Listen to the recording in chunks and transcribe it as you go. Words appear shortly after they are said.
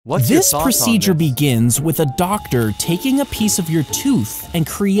What's your This thoughts procedure on this? begins with a doctor taking a piece of your tooth and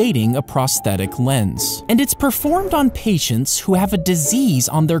creating a prosthetic lens. And it's performed on patients who have a disease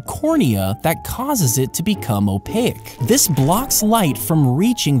on their cornea that causes it to become opaque. This blocks light from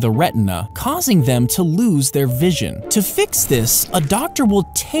reaching the retina, causing them to lose their vision. To fix this, a doctor will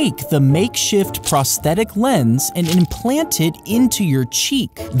take the makeshift prosthetic lens and implant it into your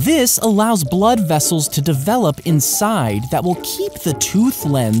cheek. This allows blood vessels to develop inside that will keep the tooth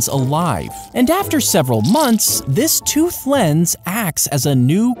lens alive. And after several months, this tooth lens acts as a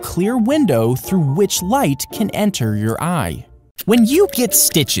new clear window through which light can enter your eye. When you get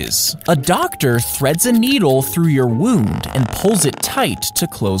stitches, a doctor threads a needle through your wound and pulls it tight to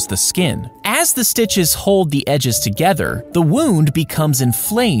close the skin. As the stitches hold the edges together, the wound becomes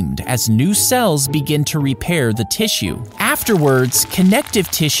inflamed as new cells begin to repair the tissue. Afterwards, connective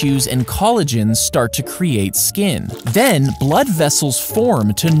tissues and collagens start to create skin. Then, blood vessels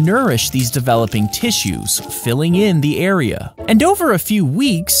form to nourish these developing tissues, filling in the area. And over a few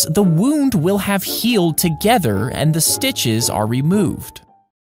weeks, the wound will have healed together and the stitches are removed.